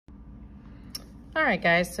All right,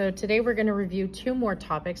 guys, so today we're gonna review two more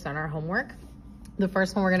topics on our homework. The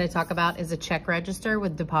first one we're gonna talk about is a check register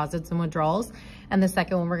with deposits and withdrawals. And the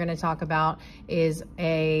second one we're gonna talk about is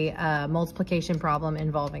a multiplication problem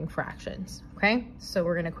involving fractions, okay? So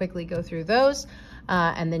we're gonna quickly go through those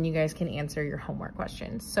and then you guys can answer your homework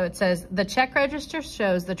questions. So it says, the check register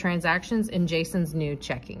shows the transactions in Jason's new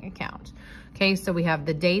checking account. Okay, so we have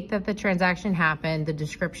the date that the transaction happened, the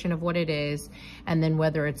description of what it is, and then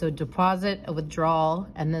whether it's a deposit, a withdrawal,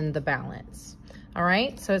 and then the balance. All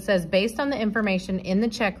right, so it says, based on the information in the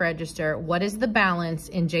check register, what is the balance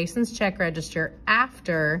in Jason's check register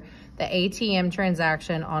after the ATM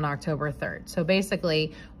transaction on October 3rd? So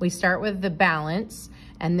basically, we start with the balance,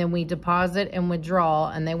 and then we deposit and withdraw,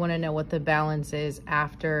 and they wanna know what the balance is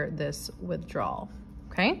after this withdrawal,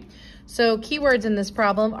 okay? So keywords in this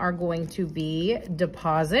problem are going to be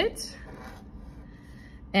deposit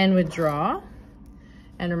and withdraw.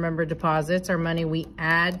 And remember, deposits are money we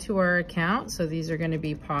add to our account. So these are going to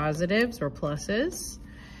be positives or pluses.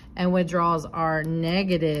 And withdrawals are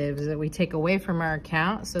negatives that we take away from our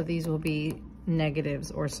account. So these will be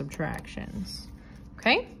negatives or subtractions.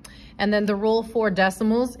 Okay. And then the rule for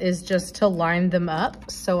decimals is just to line them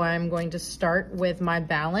up. So I'm going to start with my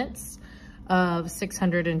balance of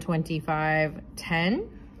 625.10.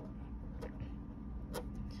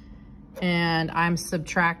 And I'm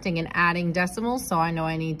subtracting and adding decimals, so I know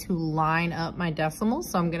I need to line up my decimals.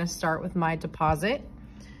 So I'm gonna start with my deposit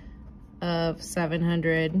of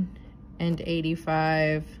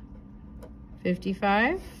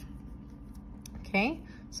 785.55. Okay,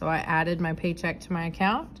 so I added my paycheck to my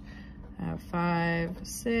account. 5,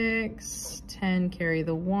 6, 10 carry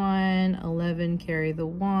the 1, 11 carry the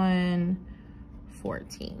 1,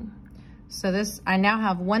 14. So this, I now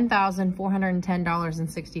have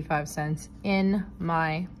 $1,410.65 in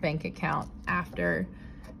my bank account after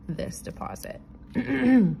this deposit.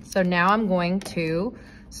 So now I'm going to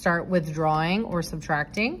start withdrawing or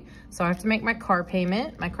subtracting. So I have to make my car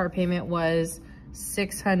payment. My car payment was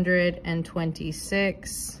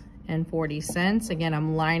 $626.40. Again,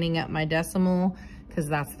 I'm lining up my decimal because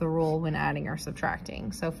that's the rule when adding or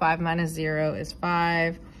subtracting. So 5 minus 0 is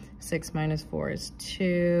 5. 6 minus 4 is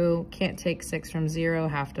 2. Can't take 6 from 0,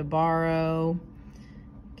 have to borrow.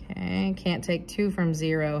 Okay, can't take 2 from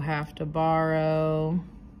 0, have to borrow.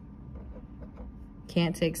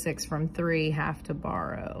 Can't take 6 from 3, have to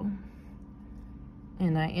borrow.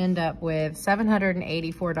 And I end up with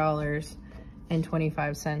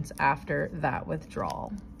 $784.25 after that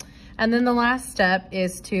withdrawal. And then the last step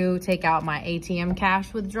is to take out my ATM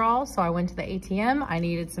cash withdrawal. So I went to the ATM, I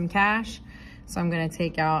needed some cash. So I'm gonna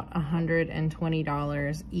take out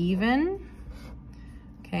 $120 even.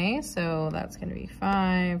 Okay, so that's gonna be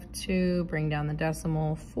 5, 2, bring down the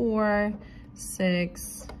decimal, 4,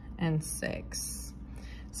 6, and 6.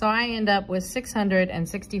 So I end up with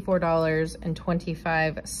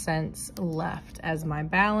 $664.25 left as my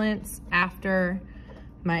balance after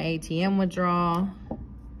my ATM withdrawal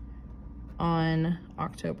on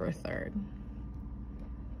October 3rd.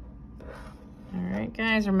 All right,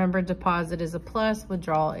 guys, remember deposit is a plus,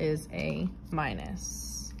 withdrawal is a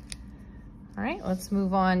minus. All right, let's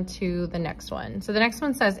move on to the next one. So the next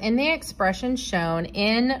one says, in the expression shown,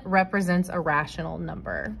 n represents a rational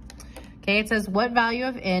number. Okay, it says, what value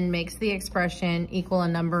of n makes the expression equal a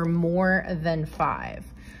number more than 5?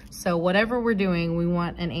 So whatever we're doing, we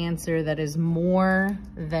want an answer that is more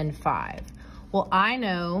than 5. Well, I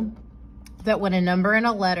know that when a number and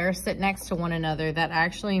a letter sit next to one another, that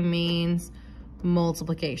actually means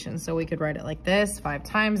multiplication. So we could write it like this, 5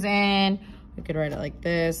 times n. We could write it like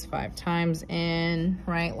this, 5 times n,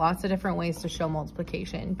 right? Lots of different ways to show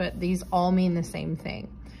multiplication, but these all mean the same thing,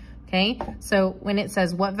 okay? So when it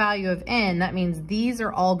says what value of n, that means these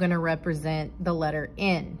are all gonna represent the letter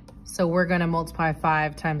n. So we're gonna multiply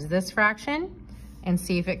 5 times this fraction and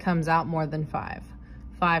see if it comes out more than 5.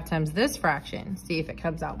 5 times this fraction, see if it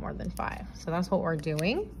comes out more than 5. So that's what we're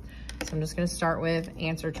doing. So I'm just gonna start with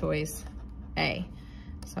answer choice A.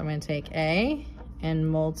 So I'm gonna take A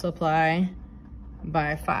and multiply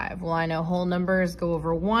by 5. Well, I know whole numbers go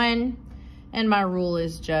over 1, and my rule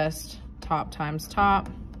is just top times top,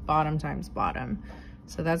 bottom times bottom.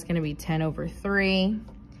 So that's gonna be 10 over 3,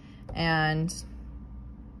 and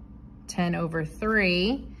 10 over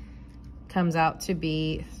 3 comes out to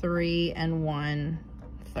be 3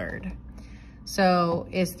 1/3. So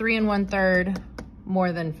is 3 1/3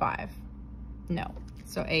 more than 5? No.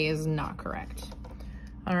 So A is not correct.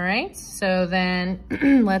 All right, so then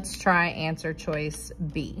let's try answer choice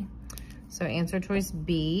B. So answer choice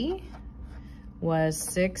B was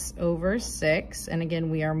 6 over 6. And again,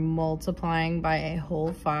 we are multiplying by a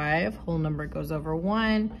whole 5. Whole number goes over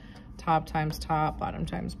 1. Top times top, bottom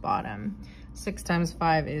times bottom. 6 times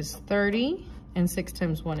 5 is 30, and 6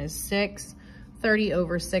 times 1 is 6. 30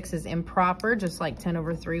 over 6 is improper, just like 10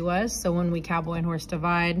 over 3 was. So when we cowboy and horse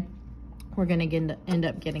divide, we're gonna end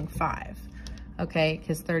up getting 5, okay?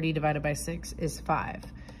 Because 30 divided by 6 is 5.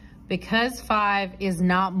 Because 5 is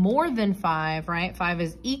not more than 5, right? 5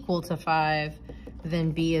 is equal to 5,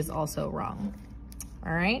 then B is also wrong.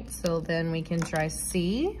 All right, so then we can try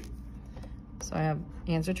C. So I have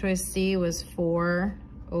answer choice C was 4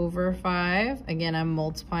 over 5. Again, I'm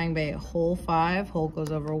multiplying by a whole 5. Whole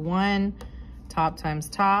goes over 1. Top times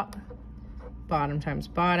top. Bottom times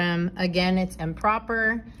bottom. Again, it's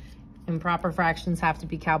improper. Improper fractions have to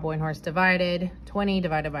be cowboy and horse divided. 20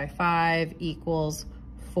 divided by 5 equals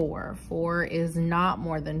 4. 4 is not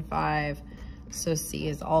more than 5. So C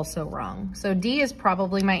is also wrong. So D is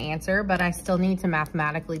probably my answer, but I still need to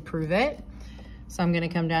mathematically prove it. So I'm gonna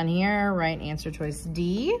come down here, write answer choice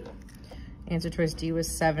D. Answer choice D was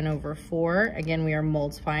 7 over 4. Again, we are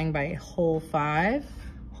multiplying by a whole 5.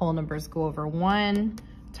 Whole numbers go over 1.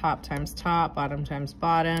 Top times top, bottom times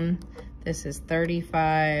bottom. This is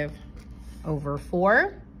 35 over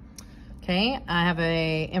 4. Okay, I have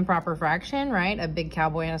a improper fraction, right? A big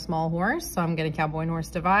cowboy and a small horse. So I'm gonna cowboy and horse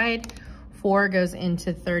divide. 4 goes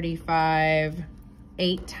into 35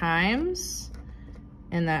 8 times,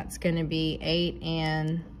 and that's gonna be 8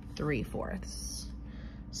 3/4.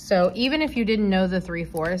 So even if you didn't know the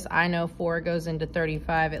 3/4, I know 4 goes into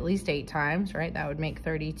 35 at least 8 times, right? That would make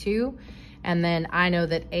 32. And then I know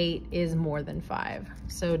that 8 is more than 5.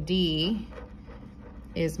 So D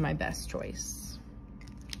is my best choice.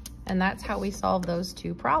 And that's how we solve those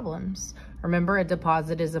two problems. Remember, a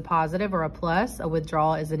deposit is a positive or a plus, a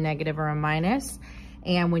withdrawal is a negative or a minus.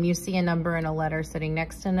 And when you see a number and a letter sitting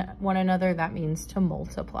next to one another, that means to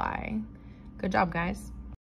multiply. Good job, guys.